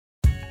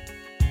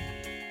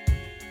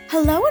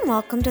Hello and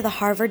welcome to the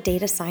Harvard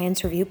Data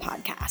Science Review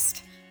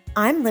podcast.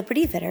 I'm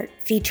Liberty Vittert,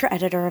 feature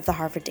editor of the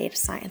Harvard Data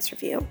Science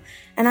Review,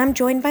 and I'm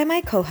joined by my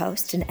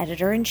co-host and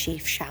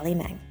editor-in-chief, Xiaoli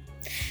Meng.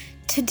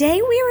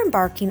 Today we are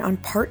embarking on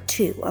part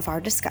 2 of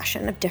our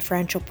discussion of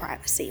differential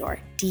privacy, or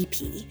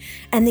DP,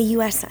 and the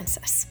U.S.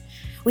 Census.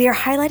 We are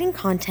highlighting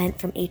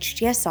content from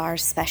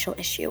HDSR's special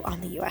issue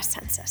on the U.S.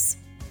 Census.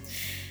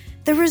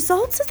 The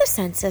results of the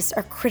census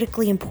are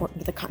critically important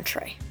to the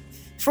country.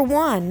 For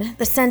one,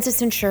 the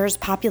census ensures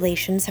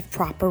populations have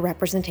proper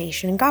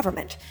representation in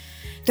government.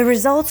 The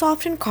results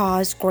often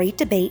cause great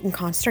debate and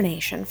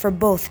consternation for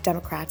both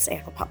Democrats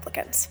and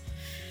Republicans.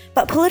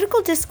 But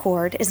political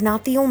discord is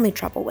not the only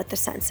trouble with the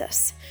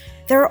census.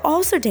 There are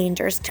also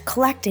dangers to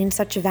collecting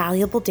such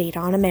valuable data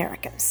on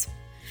Americans.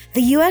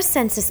 The U.S.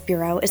 Census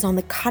Bureau is on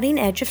the cutting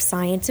edge of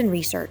science and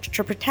research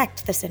to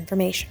protect this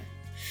information.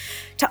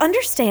 To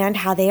understand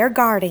how they are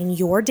guarding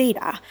your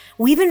data,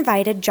 we've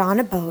invited John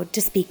Abode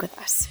to speak with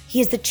us. He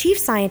is the chief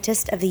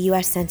scientist of the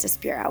U.S. Census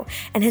Bureau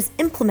and has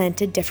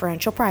implemented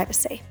differential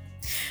privacy.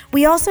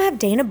 We also have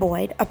Dana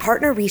Boyd, a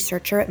partner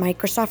researcher at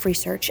Microsoft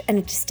Research and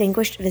a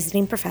distinguished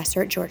visiting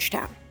professor at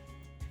Georgetown.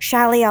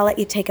 Xiaoli, I'll let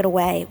you take it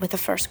away with the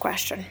first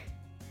question.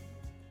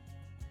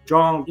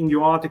 John, in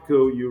your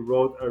article, you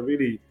wrote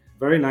really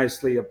very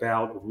nicely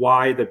about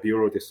why the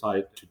Bureau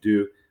decided to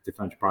do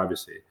differential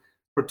privacy.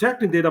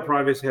 Protecting data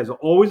privacy has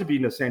always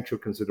been a central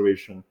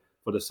consideration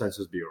for the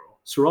Census Bureau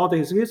throughout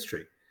its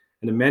history,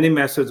 and many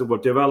methods were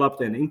developed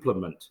and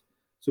implemented.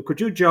 So could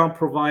you, John,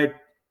 provide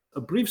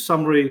a brief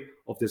summary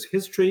of this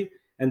history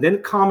and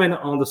then comment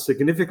on the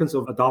significance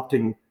of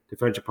adopting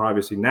differential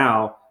privacy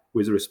now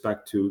with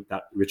respect to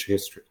that rich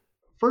history?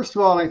 First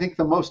of all, I think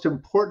the most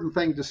important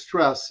thing to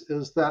stress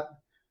is that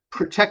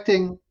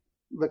protecting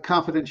the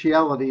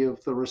confidentiality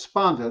of the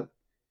respondent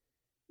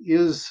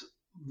is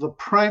the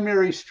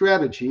primary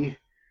strategy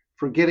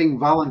for getting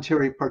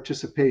voluntary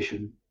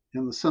participation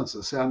in the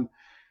census. And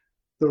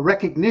the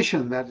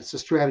recognition that it's a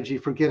strategy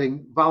for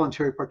getting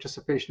voluntary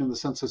participation in the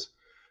census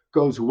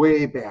goes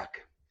way back.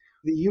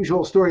 The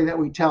usual story that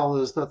we tell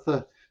is that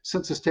the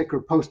census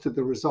taker posted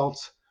the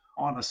results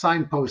on a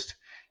signpost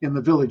in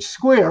the village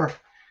square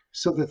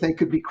so that they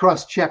could be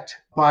cross-checked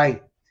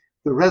by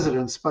the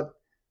residents. But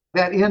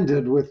that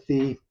ended with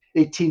the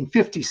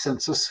 1850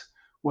 census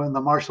when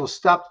the marshals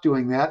stopped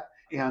doing that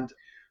and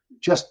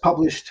just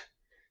published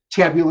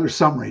tabular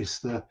summaries,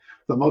 the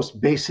most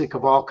basic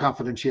of all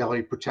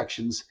confidentiality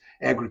protections,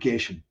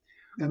 aggregation.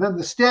 And then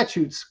the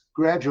statutes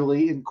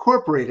gradually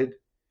incorporated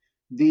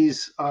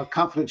these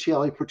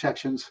confidentiality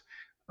protections.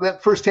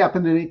 That first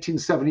happened in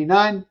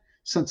 1879,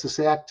 Census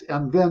Act,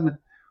 and then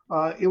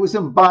it was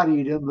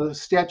embodied in the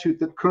statute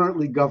that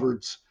currently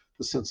governs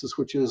the census,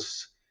 which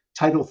is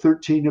Title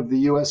 13 of the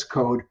U.S.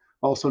 Code,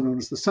 also known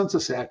as the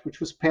Census Act, which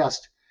was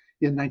passed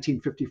in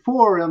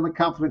 1954, and the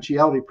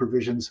confidentiality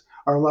provisions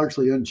are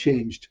largely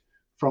unchanged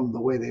from the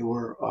way they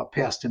were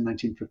passed in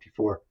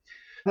 1954.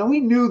 Now, we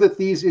knew that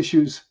these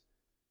issues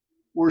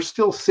were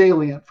still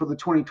salient for the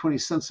 2020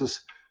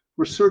 census.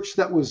 Research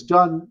that was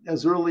done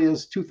as early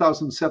as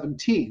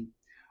 2017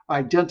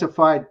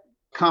 identified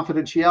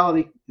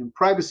confidentiality and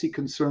privacy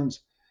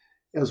concerns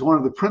as one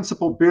of the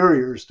principal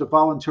barriers to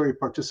voluntary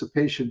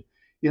participation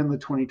in the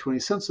 2020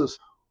 census.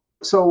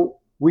 So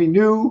we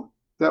knew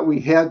that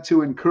we had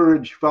to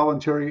encourage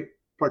voluntary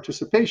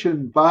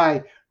participation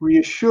by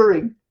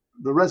reassuring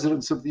the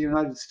residents of the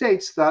United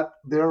States that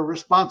their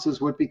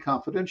responses would be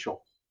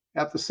confidential.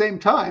 At the same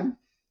time,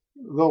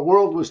 the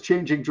world was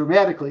changing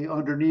dramatically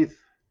underneath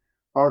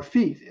our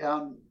feet,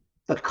 and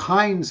the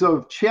kinds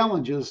of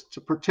challenges to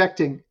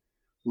protecting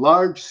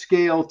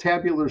large-scale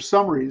tabular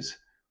summaries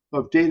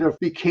of data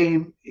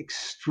became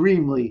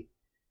extremely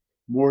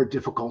more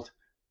difficult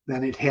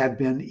than it had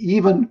been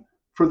even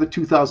for the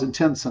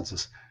 2010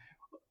 census.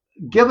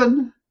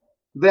 Given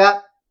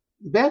that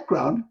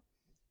background,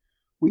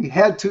 we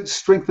had to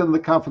strengthen the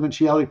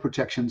confidentiality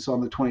protections on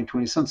the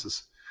 2020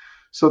 census.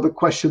 So the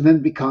question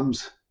then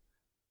becomes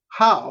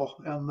how?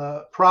 And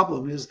the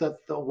problem is that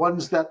the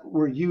ones that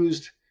were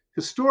used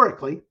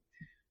historically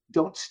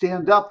don't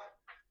stand up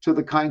to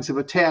the kinds of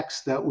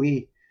attacks that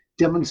we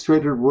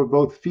demonstrated were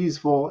both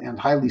feasible and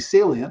highly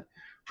salient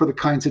for the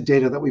kinds of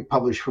data that we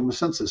publish from the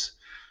census.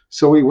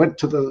 So we went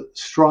to the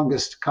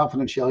strongest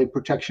confidentiality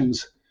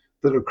protections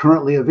that are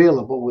currently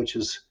available, which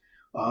is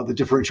the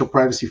differential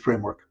privacy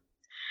framework.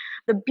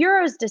 The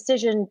Bureau's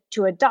decision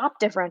to adopt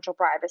differential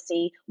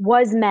privacy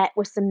was met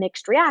with some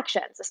mixed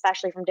reactions,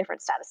 especially from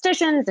different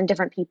statisticians and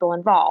different people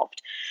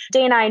involved.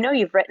 Dana, I know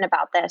you've written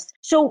about this.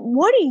 So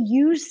what do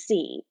you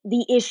see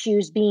the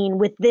issues being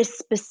with this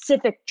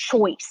specific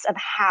choice of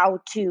how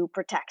to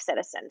protect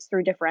citizens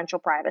through differential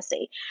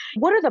privacy?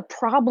 What are the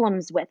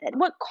problems with it?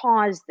 What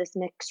caused this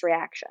mixed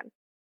reaction?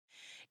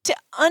 To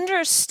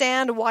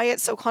understand why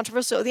it's so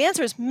controversial, the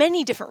answer is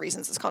many different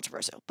reasons it's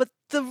controversial. But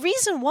the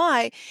reason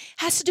why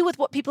has to do with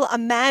what people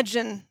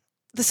imagine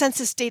the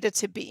census data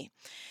to be.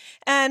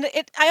 And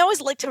I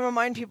always like to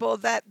remind people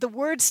that the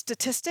word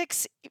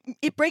statistics,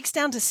 it breaks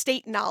down to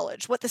state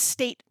knowledge, what the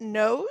state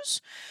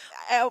knows.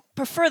 I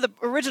prefer the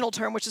original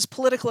term, which is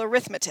political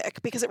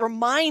arithmetic, because it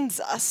reminds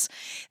us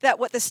that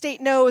what the state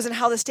knows and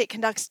how the state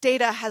conducts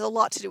data has a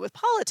lot to do with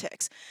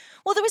politics.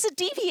 Well, there was a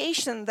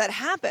deviation that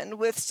happened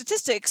with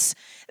statistics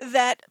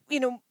that,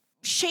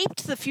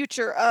 shaped the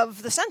future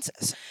of the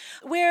census,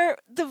 where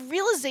the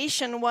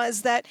realization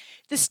was that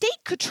the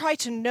state could try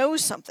to know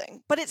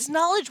something, but its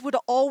knowledge would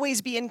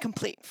always be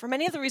incomplete for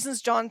many of the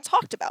reasons John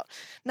talked about.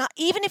 Not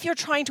even if you're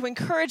trying to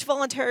encourage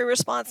voluntary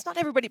response, not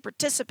everybody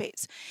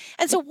participates.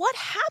 And so what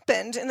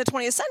happened in the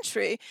 20th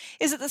century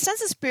is that the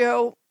Census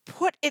Bureau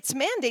put its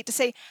mandate to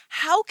say,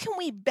 how can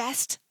we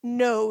best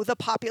know the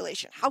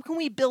population? How can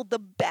we build the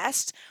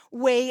best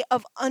way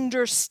of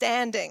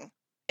understanding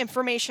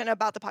information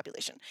about the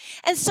population?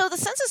 And so the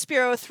Census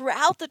Bureau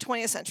throughout the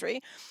 20th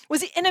century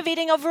was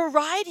innovating a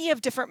variety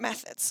of different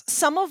methods,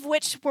 some of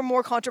which were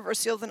more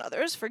controversial than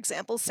others. For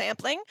example,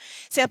 sampling.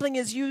 Sampling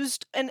is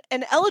used and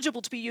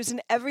eligible to be used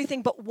in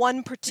everything but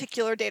one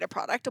particular data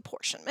product,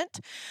 apportionment.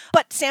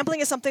 But sampling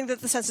is something that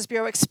the Census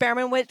Bureau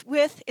experimented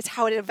with. It's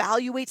how it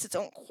evaluates its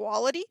own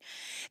quality.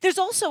 There's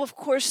also, of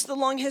course, the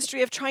long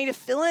history of trying to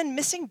fill in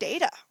missing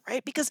data,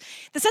 right? Because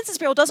the Census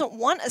Bureau doesn't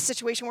want a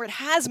situation where it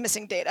has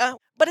missing data,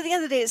 but at the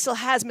end of the day, it still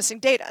has missing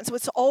data. And so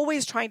it's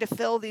always trying to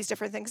fill these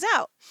different things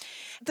out.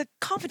 The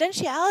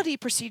confidentiality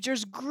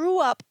procedures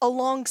grew up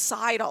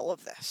alongside all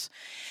of this.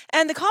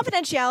 And the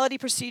confidentiality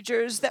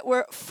procedures that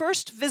were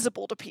first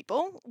visible to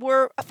people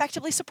were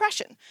effectively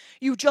suppression.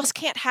 You just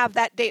can't have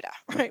that data,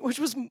 right? Which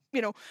was,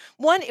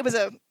 one, it was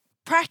a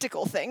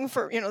practical thing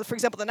for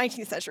example, the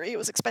 19th century, it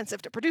was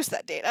expensive to produce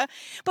that data.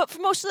 But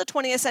for most of the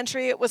 20th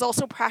century, it was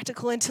also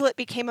practical until it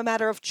became a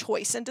matter of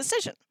choice and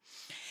decision.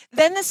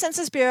 Then the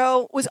Census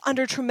Bureau was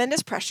under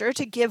tremendous pressure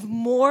to give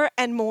more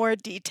and more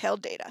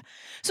detailed data.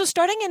 So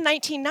starting in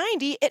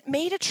 1990, it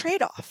made a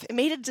trade-off. It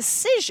made a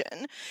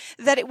decision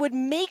that it would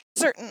make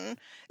certain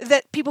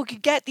that people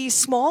could get these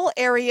small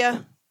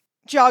area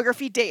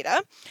geography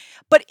data,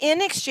 but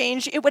in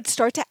exchange, it would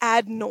start to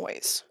add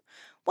noise.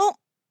 Well,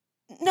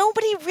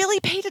 nobody really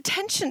paid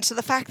attention to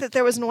the fact that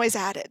there was noise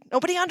added.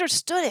 Nobody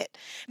understood it.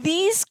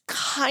 These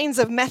kinds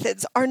of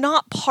methods are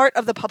not part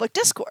of the public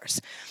discourse.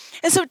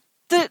 And so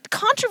the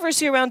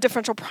controversy around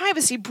differential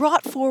privacy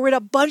brought forward a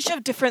bunch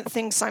of different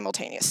things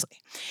simultaneously.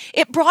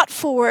 It brought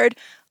forward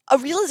a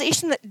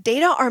realization that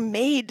data are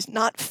made,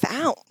 not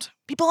found.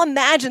 People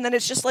imagine that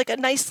it's just like a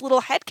nice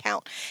little head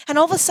count. And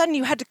all of a sudden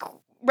you had to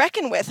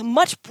reckon with, a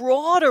much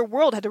broader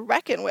world had to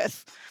reckon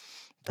with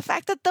the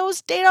fact that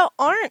those data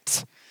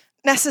aren't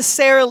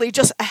necessarily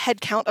just a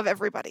head count of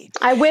everybody.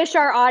 I wish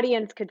our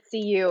audience could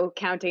see you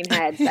counting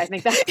heads. I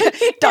think that's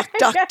duck,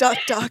 duck, duck,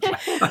 duck.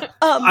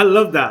 I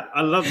love that.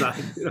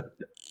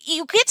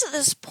 You get to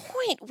this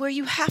point where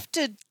you have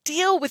to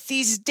deal with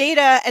these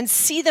data and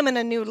see them in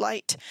a new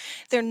light.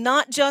 They're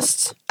not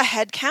just a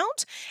head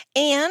count,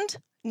 and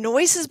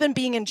noise has been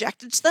being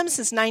injected to them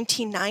since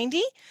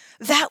 1990.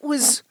 That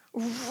was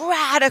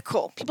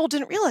radical. People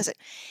didn't realize it.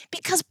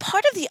 Because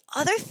part of the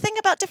other thing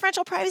about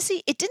differential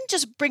privacy, it didn't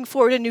just bring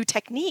forward a new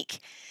technique.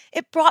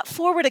 It brought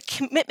forward a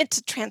commitment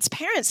to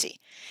transparency.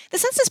 The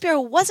Census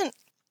Bureau wasn't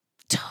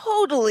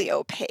totally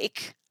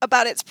opaque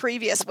about its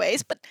previous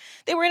ways, but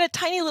they were in a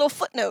tiny little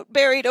footnote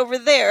buried over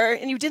there,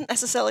 and you didn't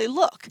necessarily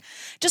look.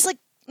 Just like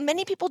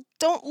many people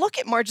don't look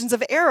at margins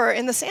of error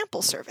in the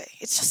sample survey.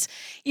 It's just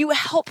you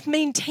help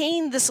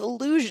maintain this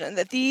illusion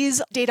that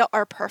these data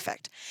are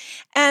perfect.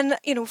 And,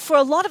 for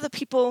a lot of the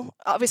people,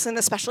 obviously in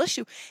the special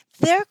issue,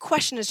 their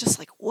question is just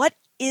like, what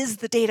is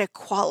the data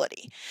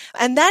quality?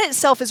 And that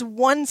itself is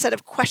one set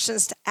of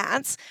questions to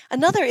ask.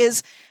 Another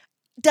is,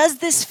 does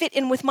this fit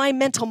in with my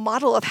mental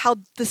model of how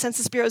the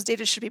Census Bureau's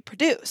data should be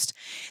produced?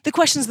 The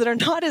questions that are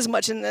not as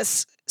much in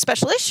this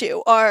special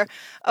issue are,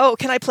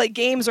 can I play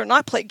games or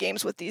not play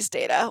games with these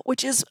data?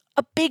 Which is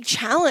a big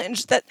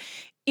challenge that,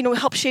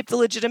 helps shape the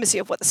legitimacy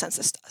of what the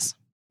census does.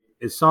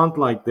 It sounds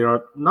like they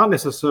are not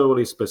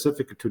necessarily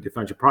specific to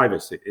differential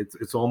privacy.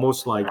 It's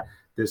almost like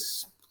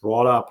this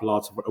brought up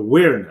lots of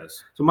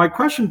awareness. So my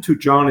question to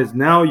John is,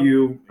 now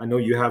I know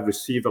you have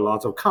received a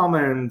lot of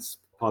comments,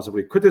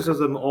 possibly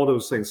criticism, all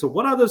those things. So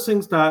what are the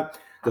things that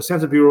the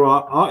Census Bureau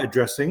are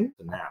addressing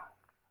now?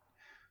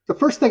 The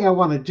first thing I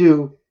want to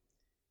do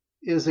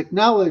is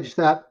acknowledge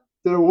that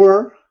there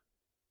were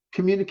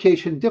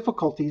communication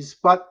difficulties,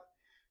 but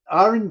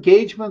our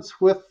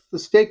engagements with the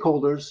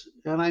stakeholders,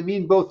 and I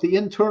mean both the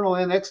internal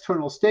and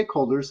external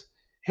stakeholders,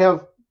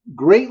 have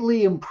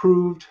greatly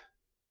improved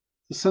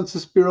the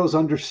Census Bureau's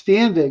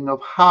understanding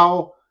of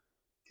how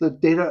the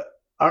data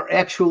are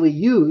actually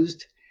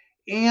used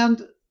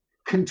and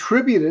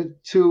contributed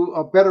to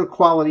a better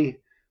quality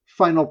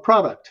final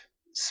product.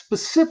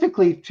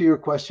 Specifically to your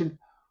question,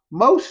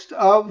 most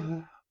of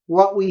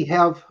what we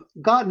have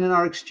gotten in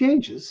our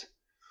exchanges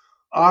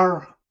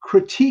are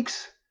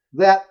critiques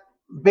that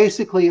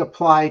basically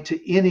apply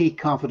to any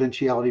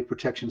confidentiality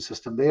protection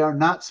system. They are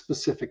not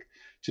specific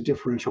to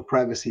differential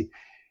privacy.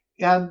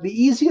 And the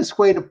easiest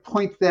way to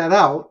point that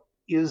out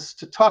is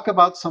to talk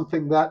about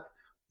something that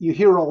you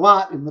hear a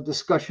lot in the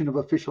discussion of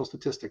official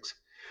statistics,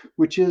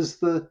 which is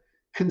the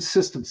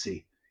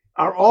consistency.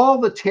 Are all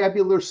the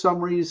tabular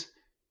summaries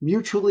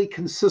mutually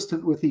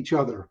consistent with each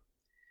other?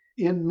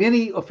 In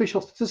many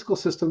official statistical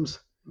systems,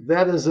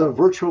 that is a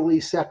virtually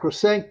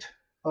sacrosanct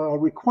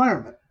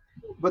requirement.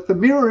 But the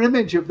mirror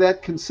image of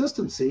that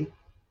consistency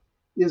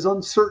is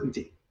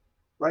uncertainty,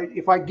 right?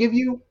 If I give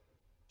you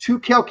two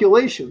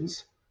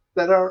calculations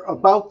that are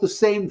about the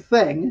same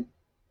thing,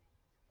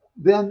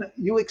 then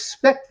you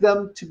expect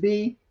them to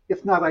be,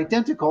 if not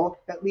identical,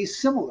 at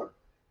least similar.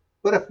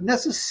 But if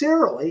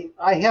necessarily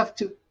I have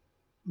to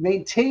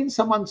maintain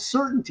some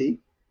uncertainty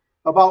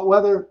about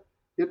whether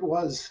it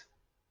was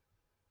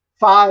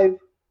 5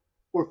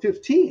 or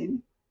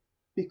 15,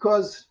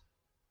 because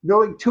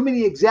knowing too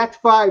many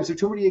exact 5s or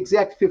too many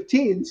exact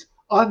 15s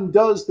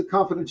undoes the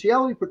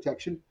confidentiality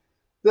protection,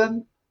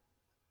 then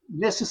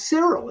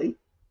necessarily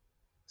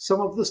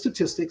some of the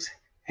statistics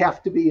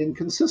have to be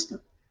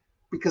inconsistent,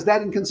 because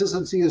that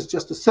inconsistency is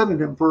just a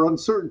synonym for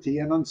uncertainty,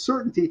 and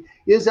uncertainty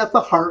is at the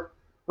heart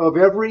of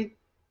every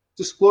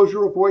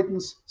disclosure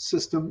avoidance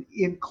system,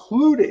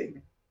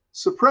 including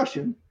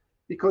suppression,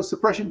 because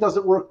suppression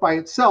doesn't work by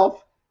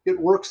itself. It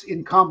works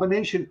in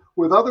combination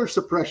with other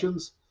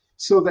suppressions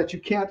so that you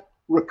can't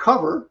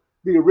recover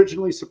the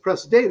originally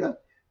suppressed data.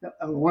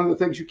 One of the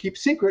things you keep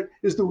secret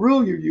is the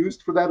rule you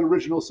used for that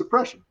original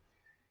suppression.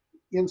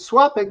 In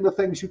swapping, the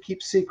things you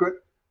keep secret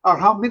are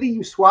how many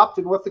you swapped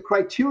and what the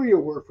criteria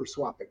were for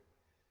swapping.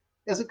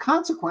 As a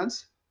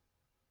consequence,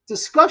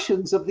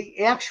 discussions of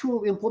the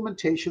actual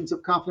implementations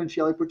of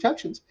confidentiality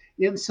protections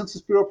in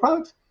Census Bureau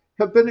products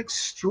have been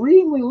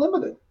extremely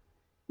limited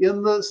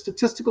in the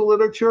statistical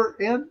literature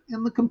and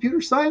in the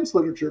computer science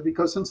literature,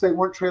 because since they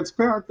weren't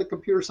transparent, the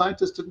computer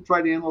scientists didn't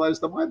try to analyze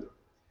them either.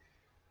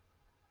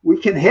 We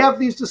can have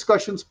these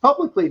discussions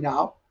publicly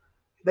now.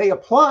 They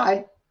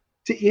apply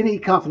to any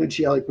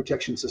confidentiality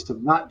protection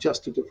system, not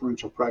just to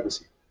differential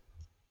privacy.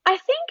 I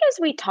think as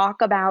we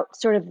talk about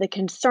sort of the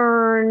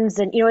concerns,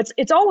 and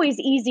it's always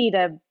easy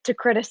to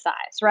criticize,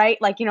 right?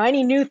 Like,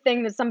 any new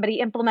thing that somebody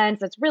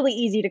implements, it's really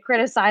easy to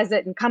criticize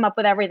it and come up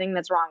with everything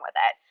that's wrong with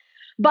it.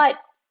 But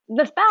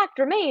the fact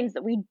remains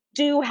that we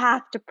do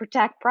have to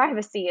protect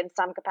privacy in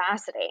some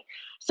capacity.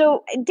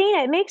 So,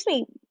 Dana, it makes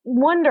me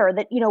wonder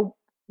that,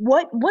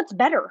 what's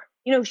better?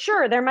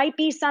 Sure, there might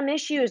be some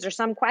issues or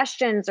some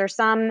questions or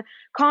some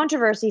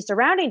controversy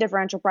surrounding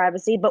differential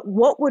privacy, but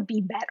what would be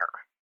better?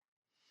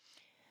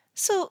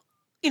 So,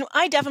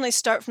 I definitely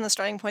start from the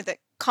starting point that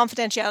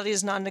confidentiality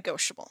is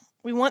non-negotiable.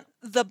 We want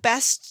the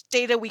best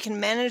data we can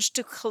manage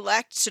to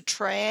collect, to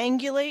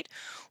triangulate.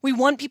 We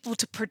want people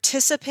to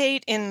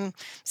participate in,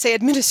 say,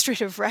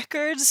 administrative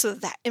records so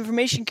that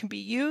information can be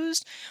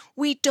used.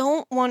 We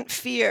don't want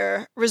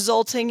fear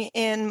resulting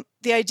in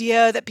the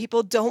idea that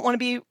people don't want to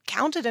be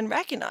counted and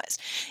recognized.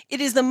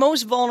 It is the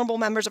most vulnerable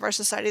members of our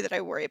society that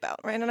I worry about,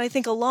 right? And I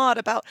think a lot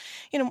about,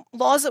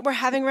 laws that we're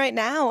having right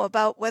now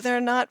about whether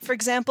or not, for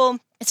example,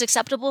 it's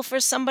acceptable for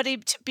somebody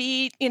to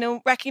be,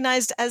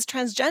 recognized as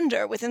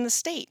transgender within the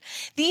state.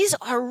 These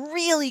are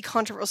really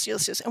controversial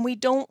issues, and we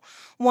don't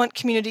want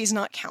communities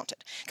not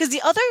counted. Because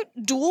the other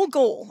dual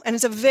goal, and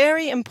it's a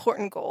very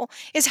important goal,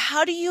 is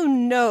how do you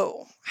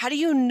know? How do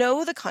you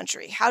know the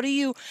country? How do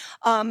you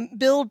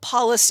build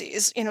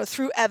policies,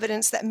 through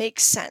evidence that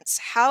makes sense?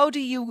 How do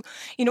you,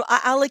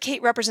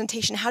 allocate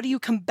representation? How do you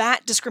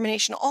combat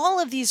discrimination? All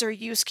of these are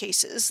use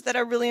cases that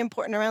are really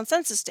important around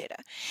census data.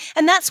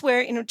 And that's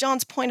where,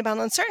 John's point about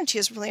uncertainty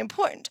is really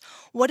important.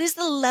 What is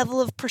the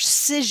level of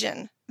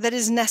precision that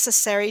is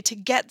necessary to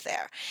get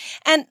there?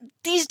 And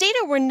these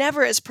data were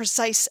never as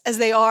precise as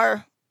they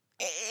are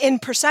in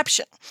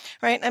perception,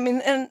 right? I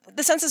mean, and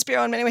the Census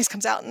Bureau in many ways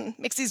comes out and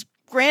makes these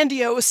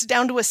grandiose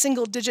down to a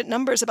single digit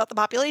numbers about the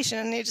population,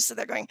 and they just sit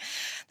there going,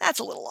 that's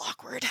a little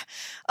awkward.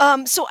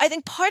 So I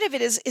think part of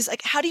it is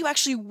like, how do you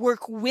actually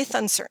work with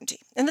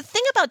uncertainty? And the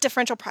thing about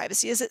differential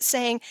privacy is it's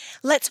saying,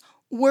 let's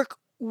work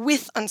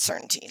with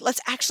uncertainty. Let's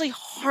actually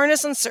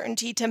harness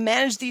uncertainty to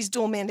manage these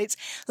dual mandates.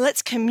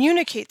 Let's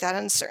communicate that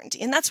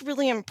uncertainty. And that's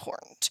really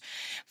important.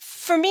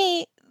 For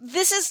me,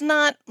 this is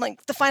not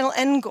like the final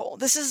end goal.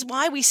 This is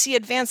why we see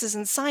advances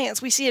in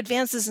science. We see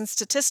advances in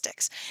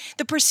statistics.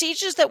 The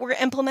procedures that were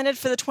implemented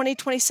for the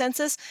 2020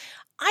 census,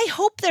 I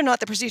hope they're not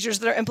the procedures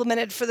that are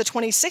implemented for the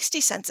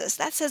 2060 census.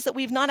 That says that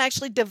we've not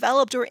actually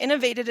developed or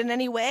innovated in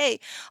any way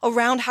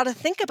around how to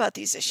think about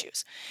these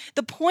issues.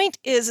 The point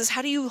is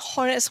how do you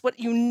harness what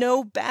you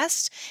know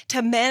best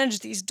to manage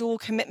these dual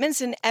commitments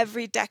in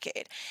every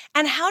decade?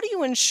 And how do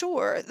you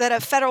ensure that a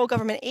federal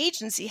government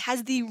agency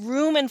has the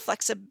room and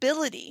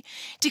flexibility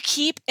to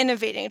keep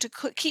innovating, to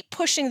keep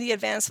pushing the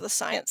advance of the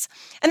science?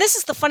 And this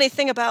is the funny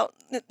thing about,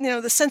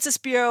 the Census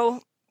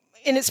Bureau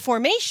in its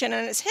formation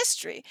and its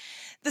history.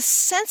 The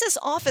Census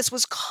Office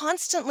was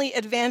constantly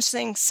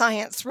advancing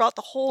science throughout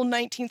the whole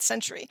 19th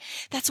century.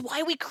 That's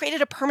why we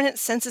created a permanent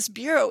Census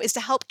Bureau, is to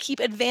help keep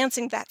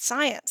advancing that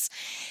science.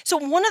 So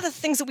one of the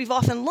things that we've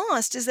often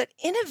lost is that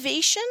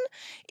innovation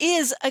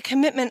is a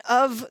commitment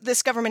of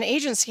this government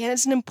agency, and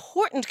it's an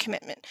important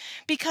commitment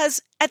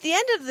because at the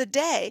end of the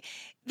day,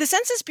 The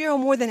Census Bureau,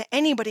 more than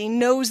anybody,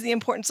 knows the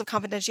importance of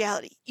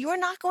confidentiality. You are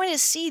not going to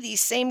see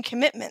these same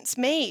commitments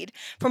made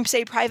from,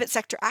 say, private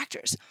sector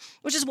actors,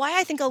 which is why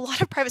I think a lot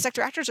of private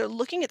sector actors are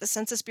looking at the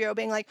Census Bureau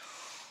being like,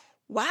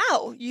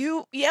 wow,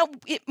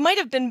 it might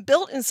have been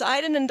built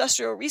inside an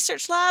industrial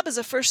research lab as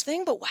a first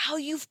thing, but wow,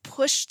 you've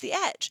pushed the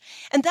edge.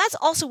 And that's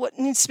also what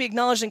needs to be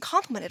acknowledged and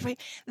complimented, right?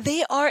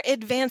 They are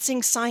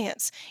advancing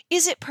science.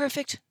 Is it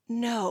perfect?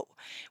 No,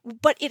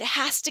 but it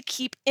has to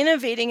keep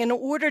innovating in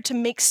order to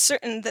make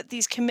certain that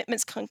these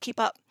commitments can keep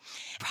up.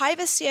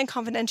 Privacy and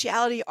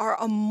confidentiality are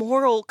a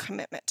moral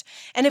commitment.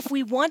 And if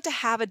we want to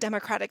have a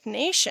democratic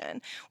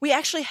nation, we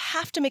actually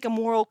have to make a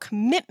moral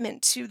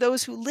commitment to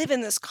those who live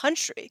in this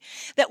country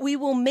that we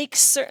will make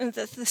certain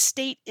that the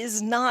state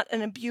is not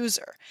an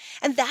abuser.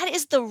 And that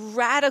is the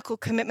radical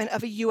commitment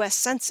of a U.S.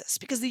 Census,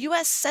 because the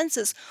U.S.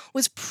 Census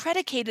was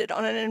predicated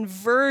on an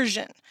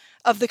inversion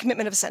of the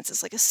commitment of a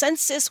census. Like a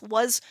census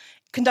was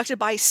conducted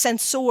by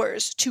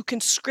censors to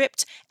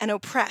conscript and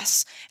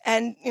oppress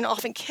and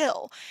often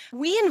kill.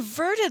 We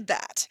inverted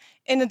that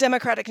in a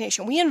democratic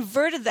nation. We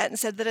inverted that and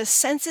said that a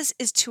census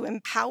is to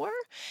empower.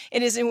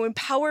 It is to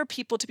empower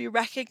people to be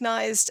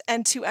recognized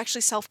and to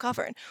actually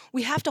self-govern.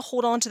 We have to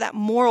hold on to that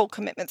moral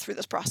commitment through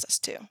this process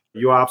too.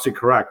 You are absolutely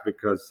correct,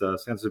 because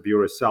Census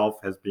Bureau itself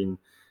has been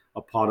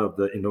a part of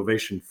the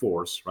innovation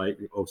force, right,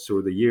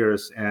 through the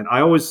years. And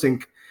I always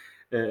think,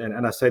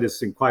 and I say this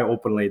thing quite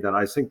openly, that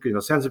I think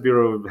Census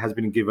Bureau has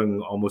been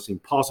given almost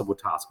impossible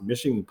task,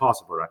 mission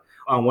impossible. Right?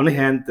 On one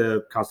hand,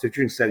 the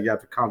Constitution said you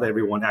have to count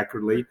everyone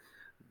accurately.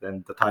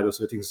 Then the Title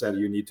 13 said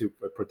you need to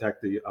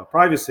protect the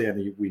privacy,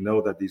 and we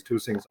know that these two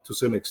things, to a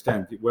certain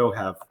extent, will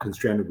have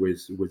constraint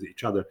with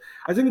each other.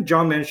 I think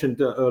John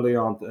mentioned early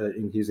on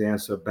in his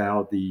answer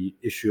about the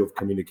issue of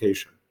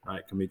communication.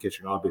 Right,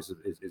 communication obviously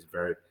is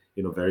very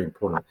very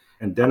important.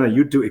 And Dana,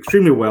 you do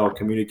extremely well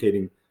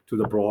communicating to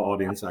the broad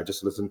audience. I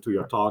just listened to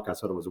your talk. I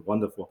thought it was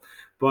wonderful.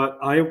 But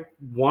I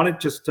wanted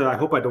I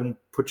hope I don't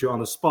put you on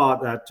the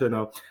spot,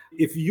 that,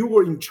 if you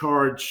were in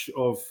charge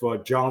of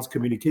John's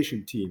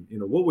communication team,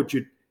 what would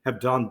you have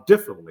done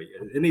differently?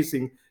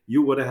 Anything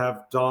you would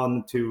have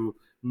done to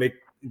make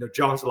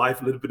John's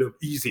life a little bit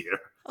easier?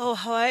 Oh,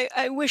 how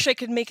I wish I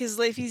could make his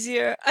life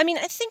easier. I mean,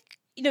 I think,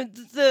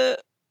 the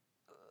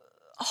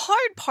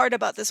hard part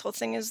about this whole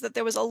thing is that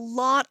there was a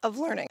lot of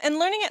learning, and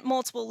learning at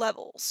multiple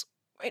levels.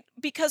 Right?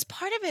 Because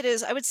part of it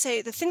is, I would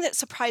say, the thing that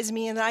surprised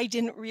me and that I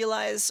didn't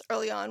realize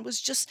early on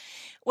was just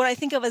what I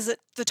think of as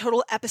the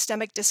total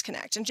epistemic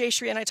disconnect. And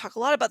Jayshree and I talk a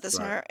lot about this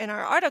right. in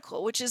our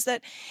article, which is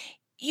that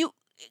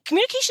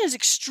communication is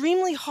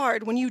extremely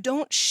hard when you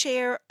don't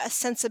share a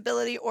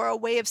sensibility or a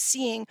way of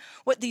seeing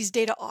what these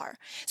data are.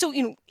 So,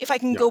 if I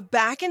can go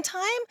back in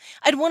time,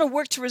 I'd want to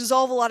work to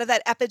resolve a lot of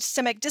that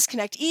epistemic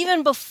disconnect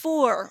even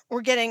before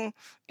we're getting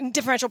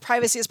differential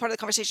privacy as part of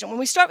the conversation. When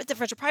we start with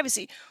differential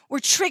privacy, we're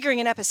triggering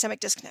an epistemic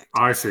disconnect.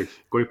 I see.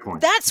 Great point.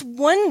 That's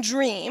one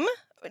dream.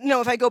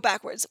 If I go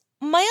backwards.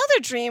 My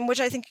other dream, which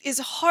I think is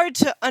hard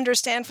to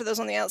understand for those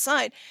on the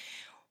outside,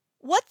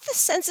 what the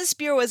Census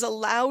Bureau is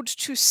allowed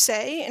to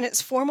say in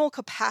its formal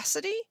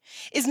capacity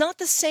is not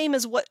the same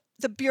as what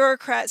the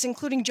bureaucrats,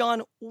 including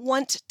John,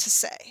 want to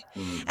say.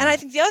 Mm-hmm. And I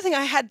think the other thing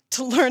I had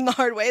to learn the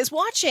hard way is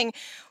watching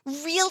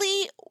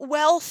really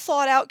well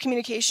thought out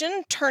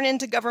communication turn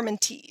into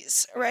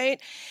governmentese, right?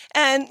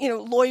 And,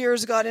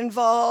 lawyers got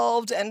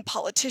involved and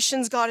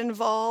politicians got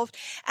involved.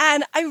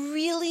 And I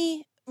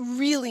really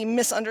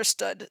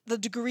misunderstood the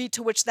degree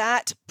to which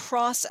that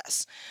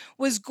process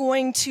was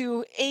going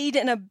to aid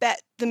and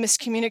abet the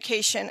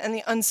miscommunication and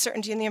the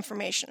uncertainty in the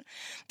information.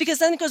 Because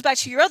then it goes back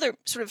to your other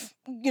sort of,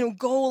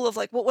 goal of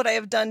like, what would I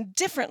have done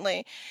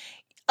differently?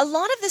 A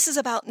lot of this is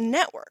about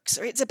networks,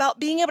 right? It's about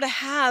being able to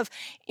have,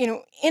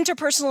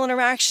 interpersonal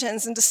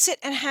interactions and to sit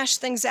and hash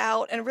things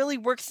out and really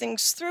work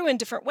things through in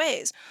different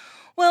ways.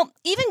 Well,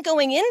 even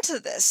going into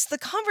this, the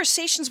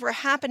conversations were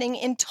happening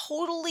in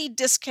totally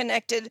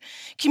disconnected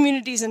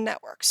communities and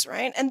networks,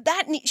 right? And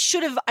that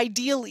should have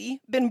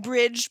ideally been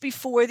bridged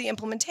before the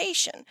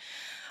implementation.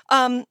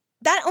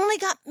 That only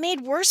got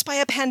made worse by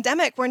a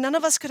pandemic where none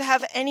of us could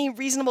have any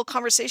reasonable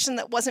conversation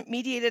that wasn't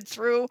mediated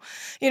through,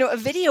 a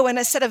video and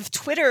a set of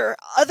Twitter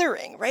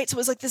othering, right? So it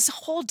was like this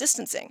whole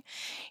distancing.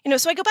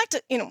 So I go back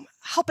to,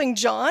 helping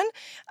John.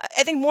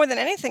 I think more than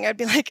anything, I'd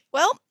be like,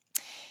 well,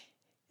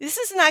 this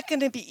is not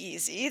going to be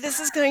easy. This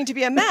is going to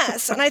be a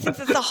mess. And I think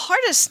that the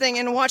hardest thing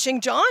in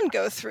watching John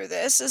go through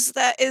this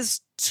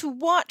is to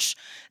watch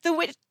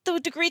the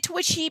degree to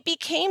which he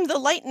became the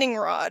lightning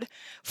rod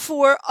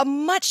for a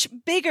much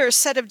bigger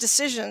set of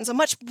decisions, a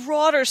much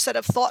broader set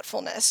of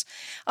thoughtfulness.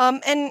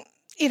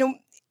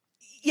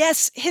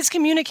 Yes, his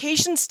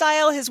communication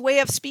style, his way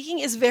of speaking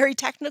is very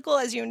technical,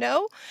 as you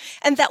know,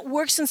 and that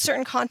works in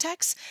certain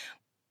contexts.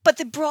 But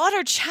the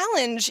broader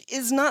challenge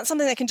is not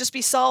something that can just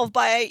be solved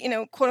by,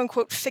 quote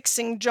unquote,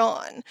 fixing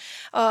John.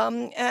 I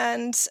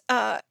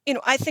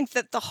think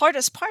that the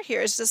hardest part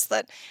here is just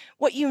that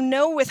what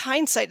with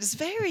hindsight is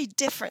very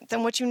different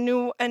than what you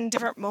knew in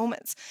different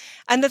moments.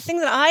 And the thing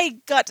that I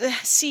got to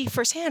see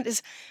firsthand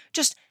is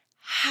just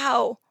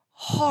how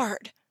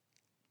hard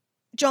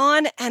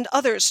John and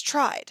others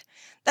tried.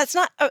 That's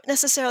not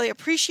necessarily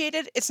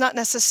appreciated. It's not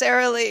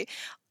necessarily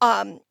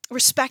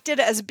respected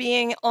as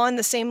being on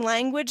the same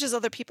language as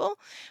other people,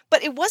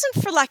 but it wasn't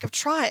for lack of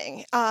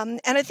trying. And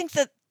I think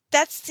that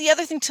that's the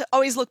other thing to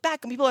always look back.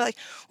 And people are like,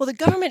 well, the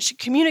government should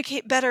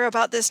communicate better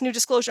about this new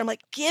disclosure. I'm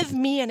like, give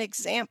me an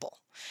example.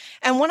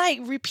 And what I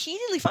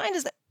repeatedly find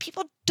is that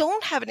people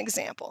don't have an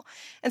example.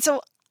 And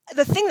so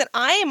the thing that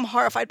I am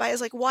horrified by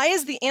is like, why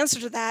is the answer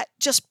to that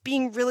just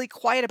being really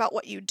quiet about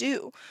what you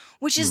do,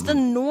 which is the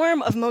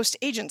norm of most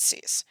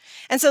agencies?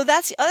 And so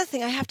that's the other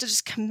thing I have to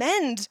just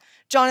commend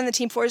John and the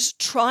team for, is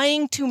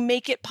trying to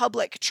make it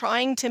public,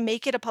 trying to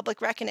make it a public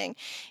reckoning,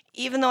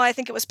 even though I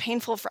think it was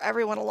painful for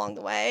everyone along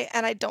the way.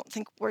 And I don't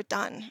think we're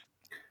done.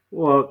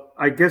 Well,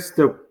 I guess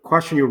the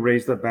question you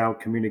raised about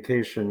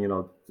communication,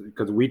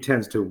 because we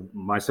tend to,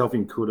 myself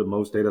included,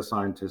 most data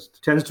scientists,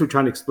 tends to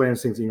try to explain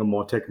things in a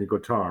more technical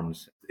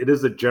terms. It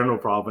is a general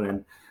problem.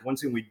 And one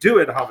thing we do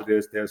at Harvard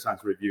Data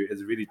Science Review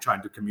is really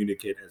trying to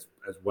communicate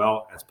as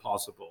well as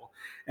possible.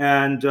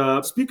 And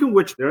speaking of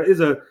which, there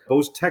is a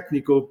both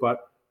technical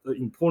but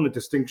important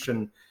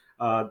distinction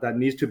that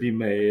needs to be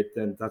made.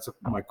 And that's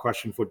my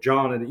question for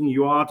John. And in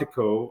your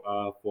article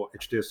for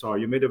HDSR,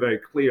 you made it very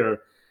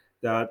clear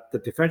that the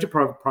definition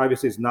of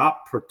privacy is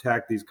not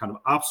protect these kind of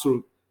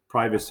absolute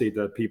privacy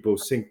that people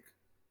think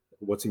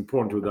what's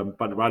important to them,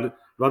 but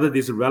rather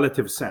this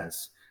relative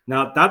sense.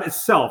 Now, that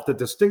itself, the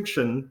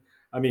distinction,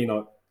 I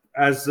mean,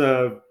 as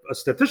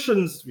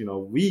statisticians,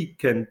 we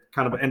can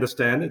kind of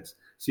understand it,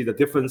 see the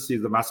difference, see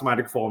the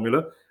mathematical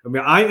formula. I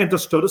mean, I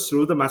understood it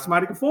through the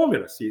mathematical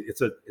formula. See,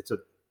 it's a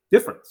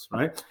difference,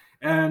 right?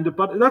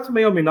 But that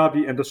may or may not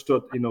be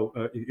understood,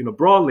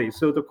 broadly.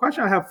 So the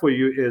question I have for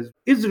you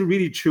is it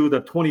really true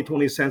that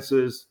 2020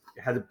 census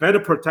has better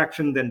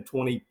protection than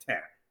 2010?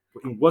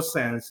 In what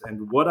sense,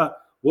 and what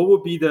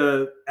would be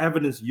the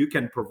evidence you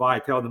can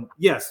provide? Tell them,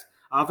 yes,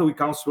 after we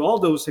gone through all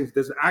those things,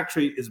 this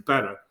actually is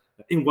better.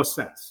 In what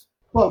sense?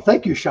 Well,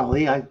 thank you,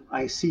 Shali.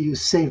 I see you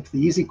saved the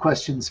easy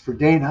questions for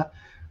Dana.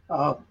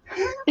 That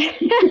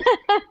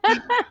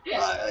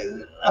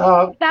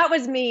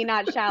was me,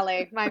 not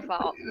Shali. My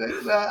fault.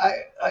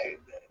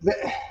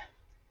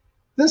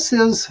 This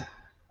is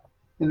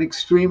an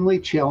extremely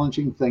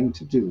challenging thing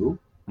to do.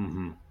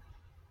 Mm-hmm.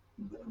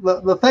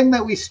 The thing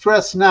that we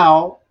stress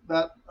now,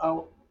 that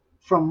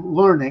from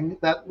learning,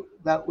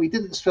 that we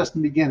didn't stress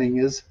in the beginning,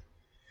 is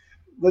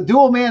the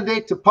dual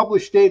mandate to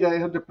publish data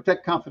and to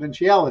protect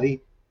confidentiality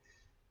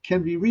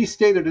can be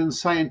restated in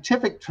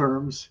scientific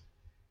terms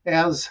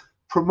as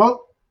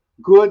promote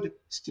good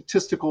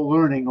statistical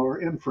learning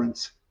or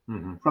inference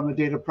from the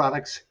data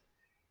products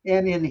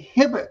and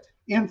inhibit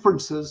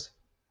inferences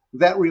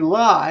that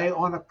rely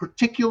on a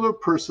particular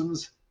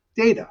person's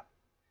data.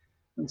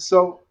 And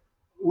so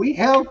we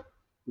have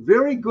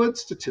very good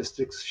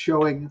statistics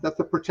showing that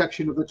the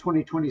protection of the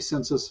 2020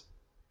 census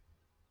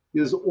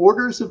is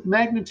orders of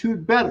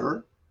magnitude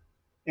better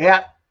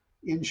at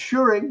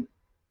ensuring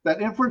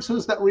that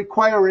inferences that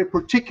require a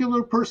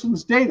particular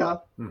person's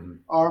data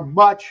are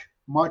much,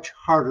 much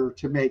harder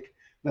to make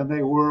than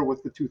they were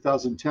with the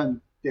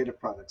 2010 data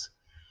products.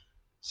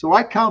 So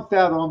I count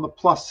that on the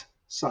plus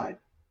side.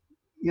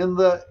 In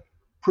the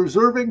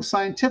preserving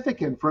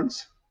scientific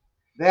inference,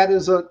 that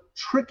is a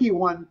tricky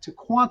one to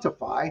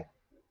quantify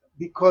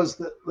because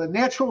the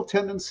natural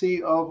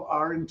tendency of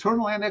our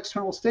internal and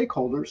external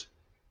stakeholders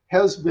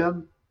has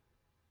been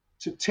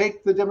to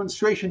take the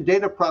demonstration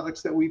data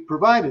products that we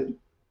provided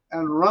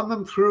and run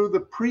them through the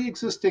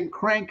pre-existing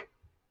crank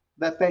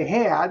that they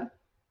had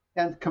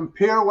and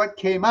compare what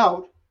came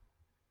out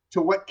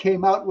to what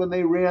came out when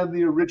they ran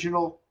the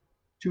original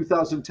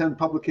 2010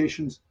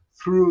 publications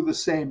through the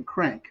same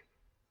crank.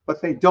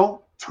 But they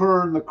don't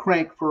turn the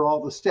crank for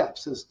all the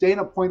steps. As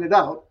Dana pointed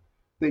out,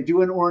 they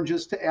do an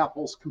oranges to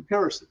apples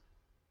comparison.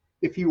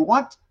 If you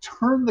want to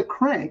turn the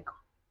crank,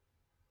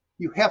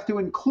 you have to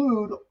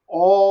include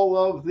all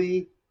of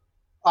the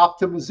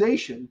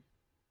optimization,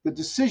 the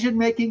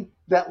decision-making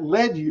that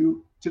led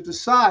you to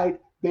decide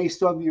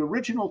based on the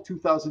original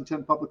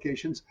 2010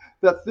 publications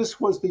that this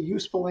was the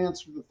useful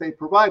answer that they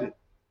provided.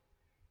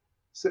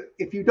 So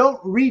if you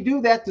don't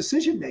redo that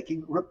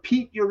decision-making,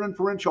 repeat your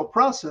inferential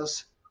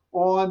process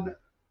on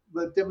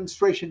the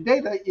demonstration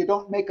data, you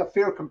don't make a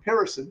fair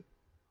comparison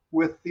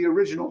with the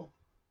original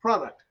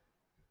product.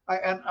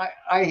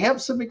 I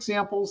have some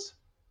examples,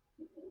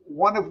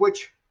 one of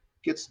which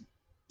gets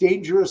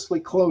dangerously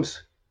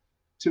close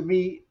to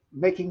me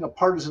making a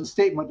partisan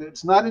statement.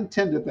 It's not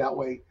intended that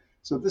way.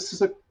 So this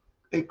is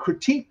a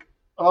critique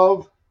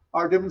of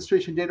our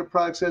demonstration data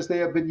products as they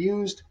have been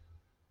used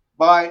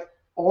by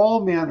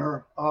all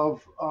manner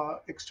of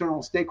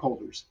external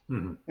stakeholders.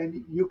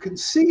 And you can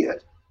see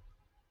it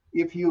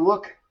if you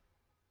look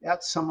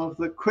at some of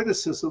the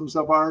criticisms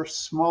of our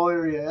small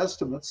area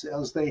estimates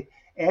as they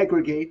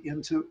aggregate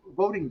into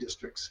voting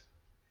districts.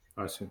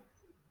 I see.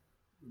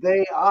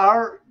 They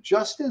are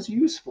just as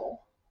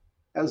useful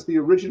as the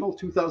original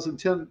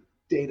 2010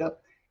 data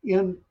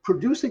in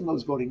producing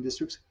those voting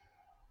districts,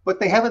 but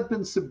they haven't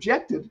been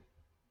subjected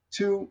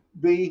to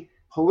the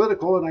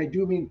political, and I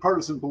do mean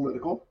partisan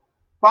political,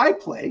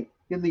 byplay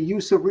in the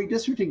use of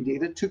redistricting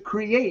data to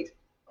create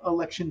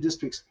election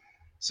districts.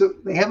 So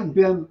they haven't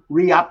been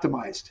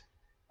re-optimized.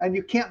 And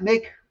you can't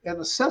make an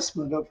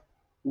assessment of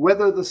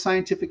whether the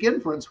scientific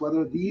inference,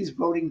 whether these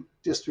voting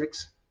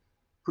districts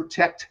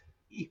protect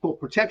equal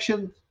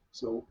protection,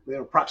 so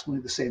they're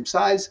approximately the same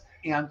size,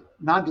 and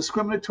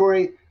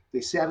non-discriminatory,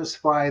 they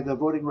satisfy the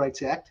Voting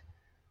Rights Act,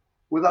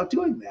 without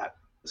doing that.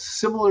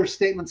 Similar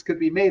statements could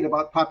be made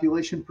about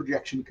population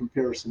projection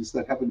comparisons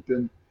that haven't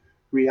been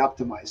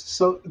re-optimized.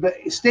 So the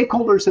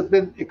stakeholders have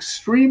been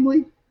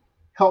extremely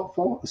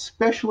helpful,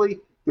 especially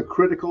the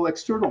critical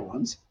external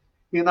ones,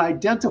 in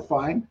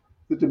identifying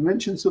the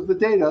dimensions of the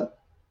data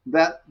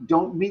that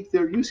don't meet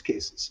their use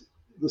cases.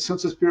 The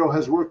Census Bureau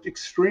has worked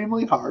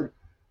extremely hard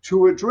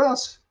to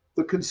address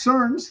the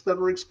concerns that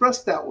are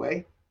expressed that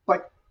way,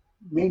 but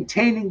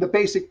maintaining the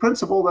basic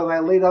principle that I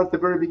laid out at the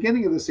very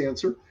beginning of this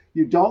answer.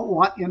 You don't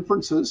want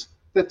inferences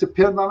that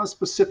depend on a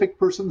specific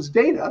person's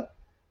data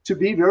to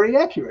be very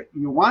accurate.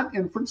 You want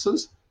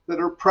inferences that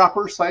are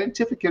proper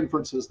scientific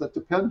inferences that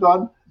depend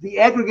on the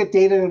aggregate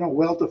data in a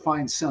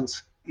well-defined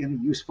sense in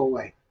a useful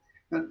way.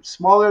 And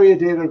small area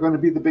data are going to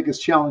be the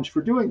biggest challenge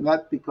for doing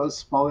that because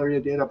small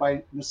area data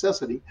by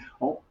necessity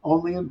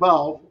only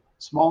involve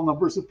small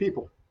numbers of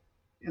people.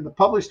 In the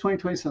published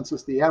 2020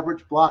 census, the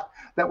average block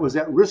that was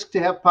at risk to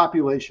have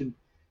population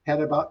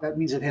had about, that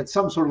means it had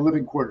some sort of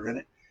living quarter in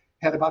it,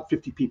 had about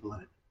 50 people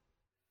in it.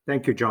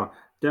 Thank you, John.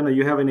 Dana,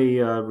 you have any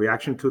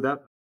reaction to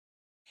that?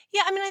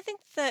 Yeah, I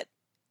think that,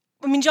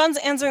 John's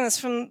answering this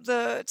from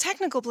the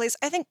technical place.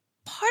 I think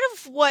part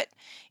of what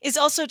is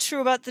also true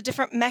about the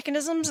different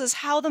mechanisms is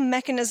how the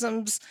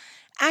mechanisms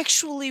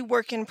actually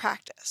work in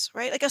practice,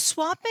 right? Like a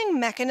swapping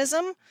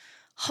mechanism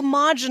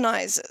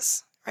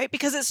homogenizes, right?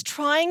 Because it's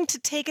trying to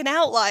take an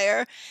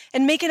outlier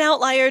and make an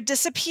outlier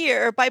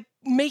disappear by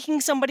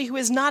making somebody who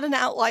is not an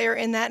outlier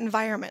in that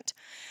environment.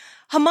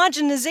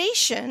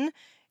 Homogenization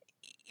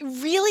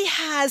really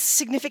has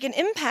significant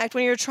impact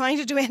when you're trying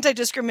to do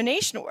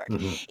anti-discrimination work.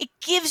 Mm-hmm. It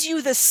gives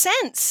you the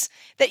sense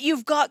that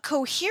you've got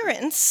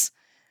coherence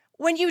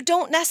when you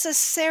don't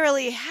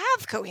necessarily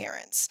have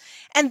coherence.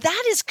 And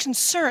that is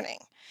concerning.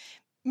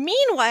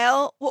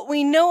 Meanwhile, what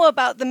we know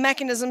about the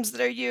mechanisms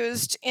that are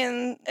used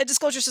in a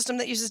disclosure system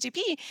that uses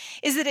DP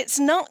is that it's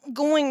not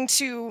going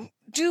to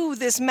do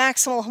this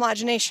maximal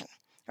homogenation,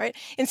 right?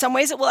 In some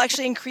ways, it will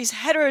actually increase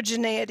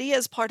heterogeneity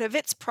as part of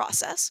its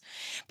process,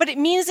 but it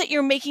means that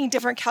you're making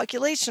different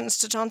calculations,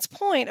 to John's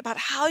point, about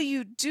how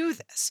you do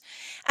this.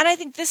 And I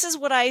think this is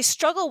what I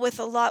struggle with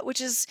a lot, which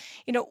is,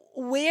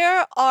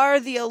 where are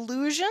the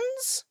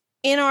illusions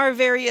in our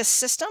various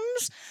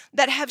systems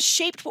that have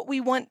shaped what we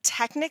want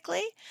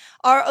technically,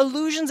 our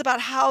illusions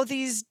about how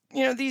these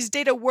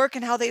data work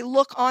and how they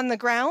look on the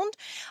ground.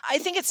 I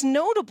think it's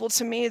notable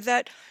to me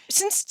that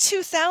since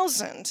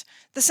 2000,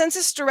 the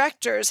census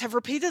directors have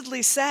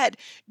repeatedly said,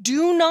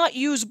 do not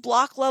use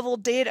block level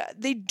data.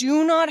 They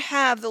do not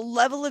have the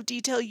level of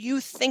detail you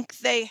think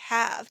they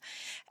have.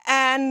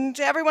 And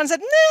everyone said,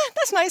 nah,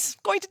 that's nice,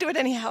 going to do it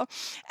anyhow.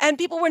 And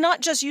people were not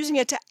just using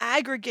it to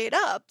aggregate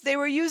up, they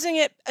were using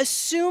it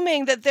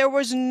assuming that there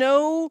was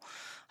no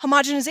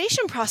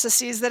homogenization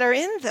processes that are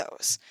in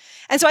those.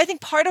 And so I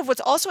think part of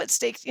what's also at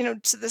stake,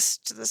 to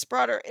this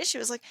broader issue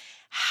is like,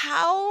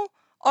 how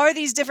are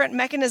these different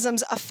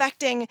mechanisms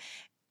affecting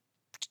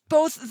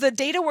both the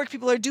data work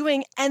people are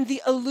doing and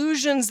the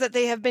illusions that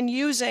they have been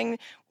using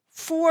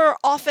for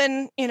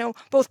often,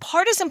 both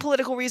partisan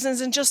political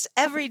reasons and just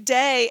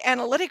everyday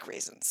analytic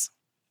reasons?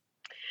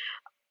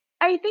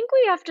 I think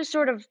we have to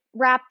sort of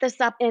wrap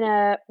this up in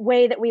a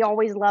way that we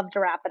always love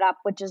to wrap it up,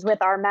 which is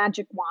with our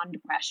magic wand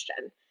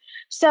question.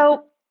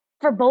 So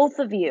for both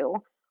of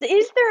you,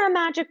 is there a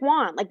magic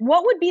wand? Like,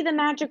 what would be the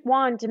magic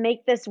wand to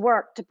make this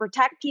work, to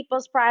protect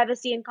people's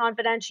privacy and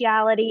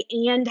confidentiality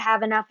and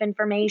have enough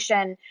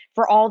information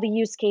for all the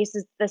use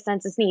cases the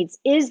census needs?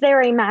 Is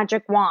there a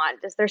magic wand?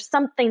 Is there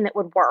something that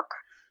would work?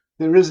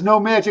 There is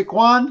no magic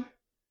wand,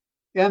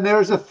 and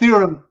there's a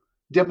theorem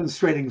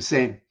demonstrating the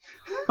same.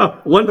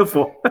 Oh,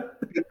 wonderful.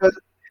 Because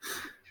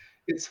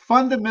it's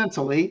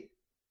fundamentally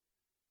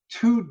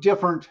two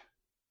different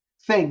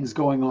things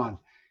going on.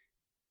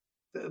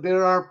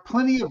 There are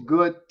plenty of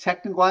good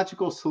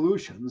technological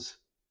solutions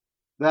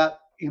that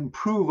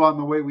improve on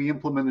the way we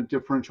implemented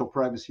differential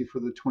privacy for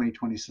the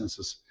 2020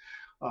 census.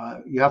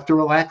 You have to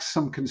relax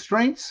some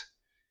constraints.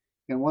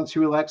 And once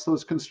you relax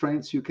those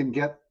constraints, you can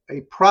get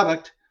a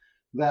product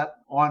that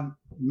on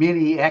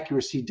many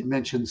accuracy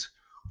dimensions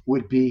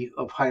would be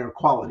of higher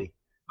quality.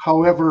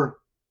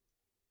 However,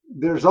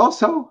 there's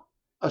also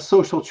a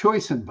social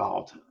choice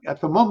involved.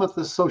 At the moment,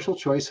 the social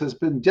choice has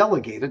been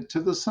delegated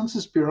to the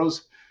Census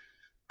Bureau's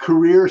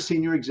career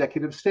senior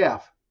executive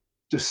staff.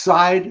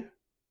 Decide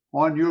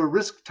on your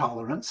risk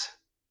tolerance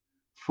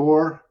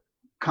for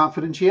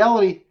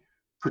confidentiality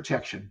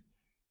protection.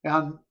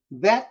 And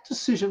that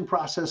decision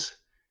process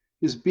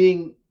is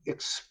being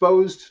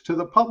exposed to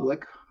the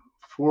public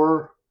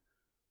for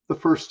the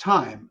first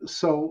time.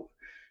 So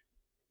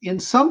in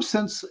some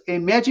sense, a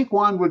magic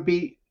wand would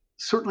be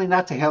certainly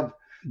not to have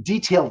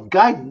detailed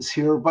guidance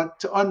here, but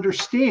to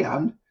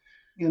understand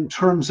in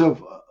terms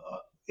of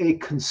a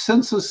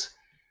consensus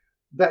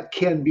that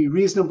can be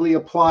reasonably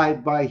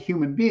applied by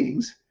human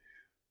beings,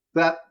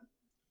 that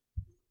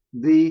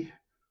the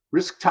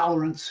risk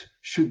tolerance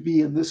should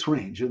be in this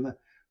range. And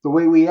the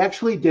way we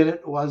actually did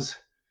it was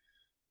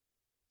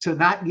to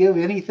not give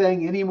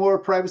anything any more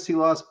privacy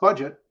loss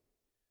budget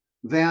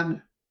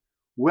than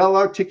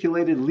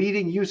well-articulated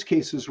leading use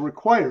cases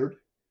required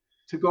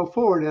to go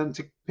forward, and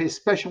to pay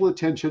special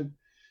attention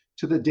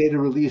to the data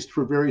released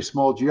for very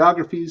small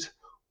geographies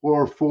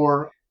or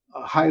for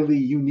highly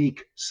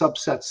unique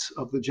subsets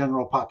of the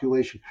general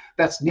population.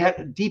 That's net.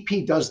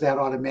 DP does that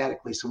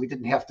automatically, so we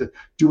didn't have to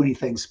do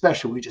anything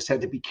special. We just had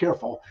to be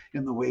careful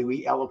in the way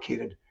we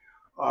allocated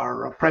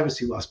our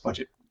privacy loss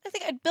budget. I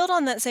think I'd build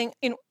on that saying,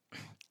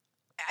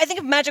 I think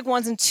of magic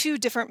wands in two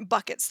different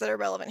buckets that are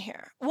relevant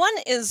here. One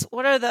is,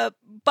 what are the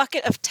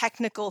bucket of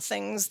technical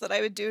things that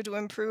I would do to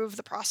improve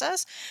the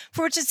process,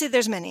 for which I'd say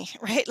there's many,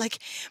 right? Like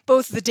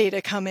both the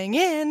data coming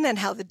in and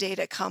how the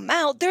data come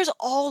out. There's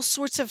all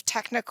sorts of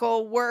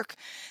technical work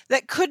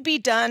that could be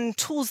done,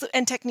 tools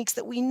and techniques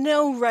that we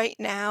know right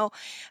now.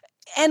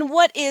 And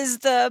what is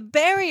the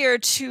barrier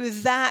to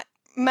that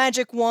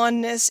magic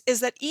wandness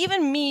is that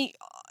even me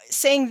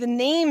saying the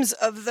names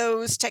of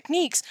those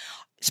techniques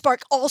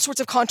spark all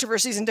sorts of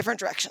controversies in different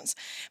directions,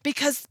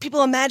 because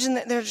people imagine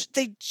that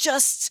they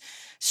just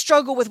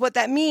struggle with what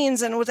that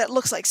means and what that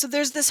looks like. So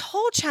there's this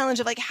whole challenge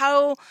of like,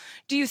 how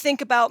do you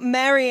think about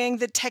marrying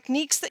the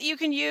techniques that you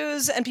can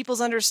use and people's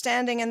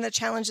understanding and the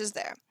challenges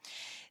there?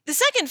 The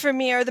second for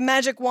me are the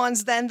magic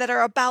wands then that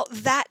are about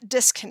that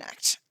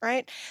disconnect,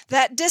 right?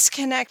 That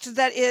disconnect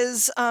that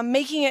is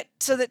making it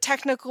so that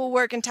technical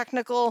work and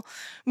technical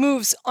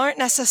moves aren't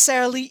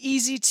necessarily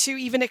easy to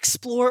even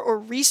explore or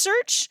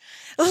research,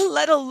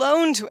 let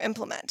alone to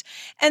implement.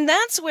 And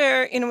that's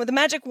where, the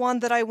magic wand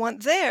that I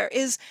want there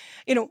is,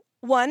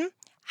 one,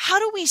 how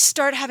do we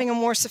start having a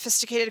more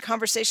sophisticated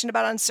conversation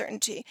about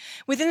uncertainty?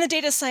 Within the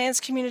data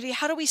science community,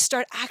 how do we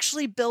start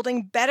actually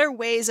building better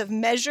ways of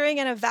measuring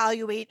and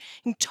evaluating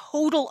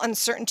total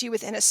uncertainty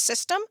within a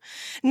system?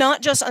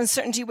 Not just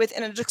uncertainty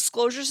within a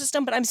disclosure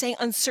system, but I'm saying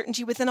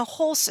uncertainty within a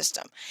whole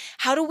system.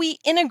 How do we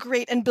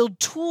integrate and build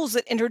tools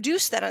that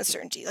introduce that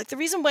uncertainty? Like the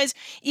reason why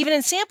even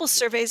in sample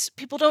surveys,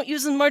 people don't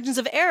use the margins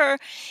of error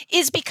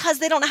is because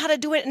they don't know how to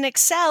do it in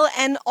Excel,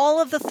 and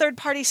all of the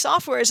third-party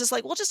software is just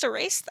like, we'll just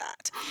erase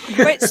that,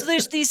 right? So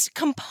there's these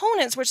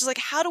components which is like,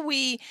 how do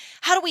we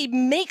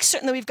make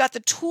certain that we've got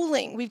the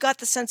tooling, we've got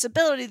the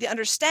sensibility, the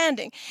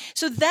understanding.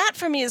 So that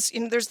for me is,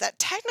 there's that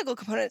technical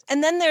component.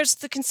 And then there's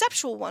the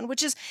conceptual one,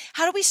 which is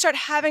how do we start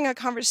having a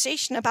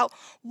conversation about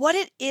what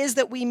it is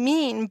that we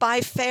mean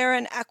by fair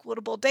and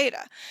equitable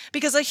data?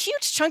 Because a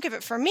huge chunk of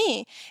it for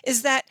me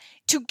is that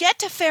to get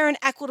to fair and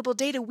equitable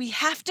data, we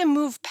have to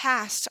move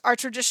past our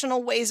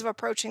traditional ways of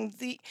approaching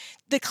the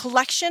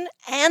collection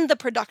and the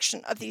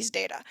production of these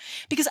data.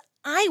 Because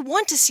I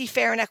want to see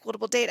fair and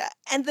equitable data.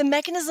 And the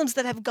mechanisms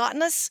that have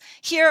gotten us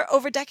here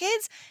over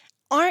decades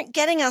aren't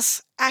getting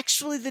us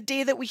actually the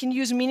data that we can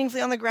use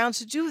meaningfully on the ground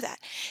to do that.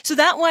 So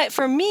that why,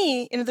 for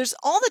me, there's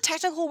all the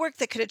technical work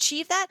that could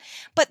achieve that,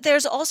 but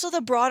there's also the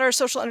broader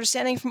social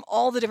understanding from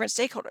all the different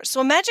stakeholders.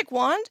 So a magic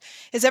wand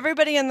is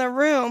everybody in the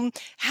room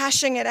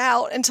hashing it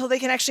out until they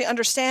can actually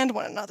understand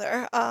one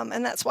another.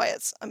 And that's why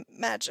it's a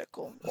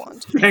magical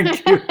wand.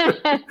 Thank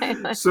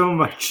you so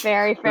much.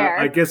 Very fair.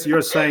 I guess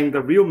you're saying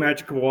the real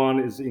magic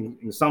wand is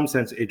in some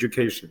sense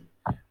education.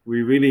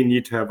 We really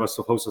need to have a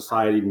whole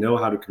society know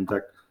how to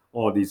conduct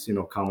all these,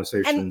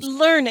 conversations. And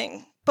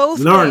learning, both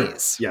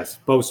ways. Yes,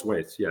 both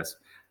ways, yes.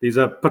 These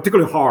are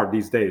particularly hard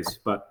these days,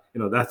 but,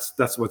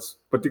 that's what's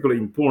particularly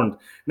important.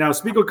 Now,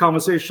 speaking of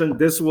conversation,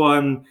 this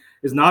one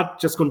is not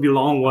just going to be a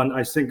long one.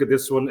 I think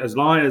this one, as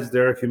long as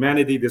there's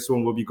humanity, this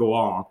one will go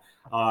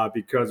on,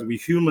 because we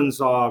humans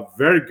are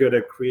very good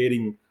at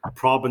creating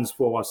problems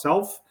for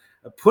ourselves.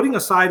 Putting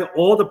aside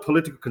all the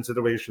political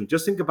consideration,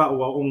 just think about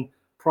our own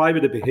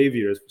private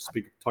behaviors,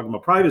 talking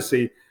about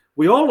privacy.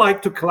 We all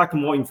like to collect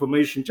more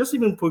information, just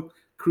even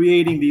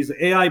creating these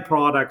AI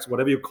products,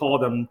 whatever you call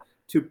them,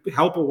 to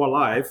help our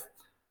life.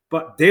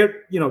 But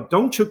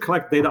don't you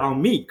collect data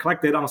on me,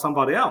 collect data on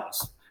somebody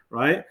else,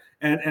 right?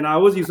 And I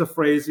always use a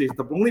phrase, is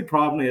the only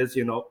problem is,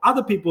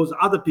 other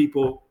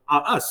people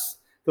are us.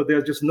 So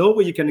there's just no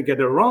way you can get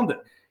around it.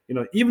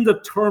 Even the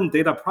term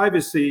data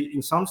privacy,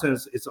 in some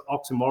sense, is an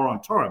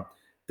oxymoron term.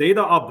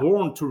 Data are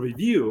born to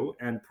review,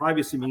 and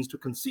privacy means to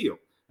conceal.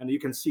 And you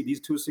can see these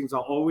two things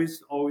are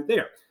always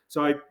there.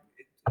 So I'm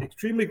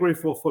extremely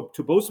grateful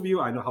to both of you.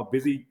 I know how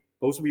busy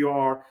both of you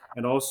are,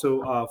 and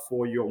also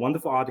for your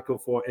wonderful article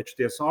for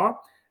HDSR.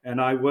 And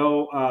I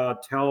will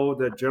tell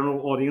the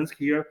general audience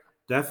here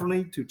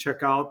definitely to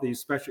check out the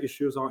special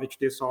issues on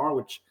HDSR,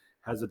 which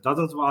has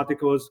dozens of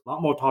articles, a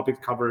lot more topics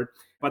covered.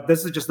 But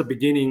this is just the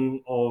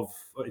beginning of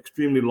an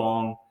extremely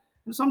long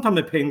and sometimes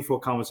a painful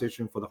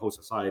conversation for the whole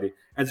society.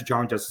 As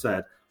John just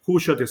said, who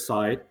should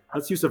decide?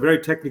 Let's use a very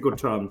technical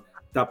term,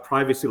 that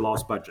privacy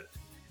loss budget.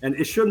 And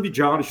it shouldn't be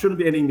John, it shouldn't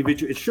be any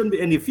individual, it shouldn't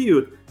be any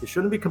field, it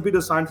shouldn't be computer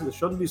scientists, it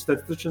shouldn't be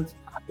statisticians,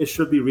 it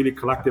should be really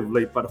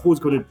collectively, but who's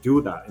going to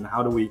do that? And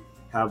how do we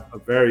have a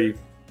very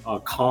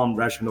calm,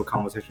 rational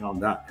conversation on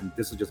that? And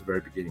this is just the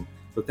very beginning.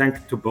 So thank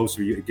you to both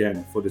of you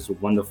again for this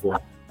wonderful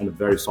and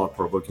very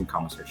thought-provoking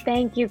conversation.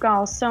 Thank you,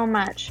 Gal, so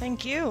much.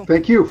 Thank you.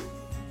 Thank you.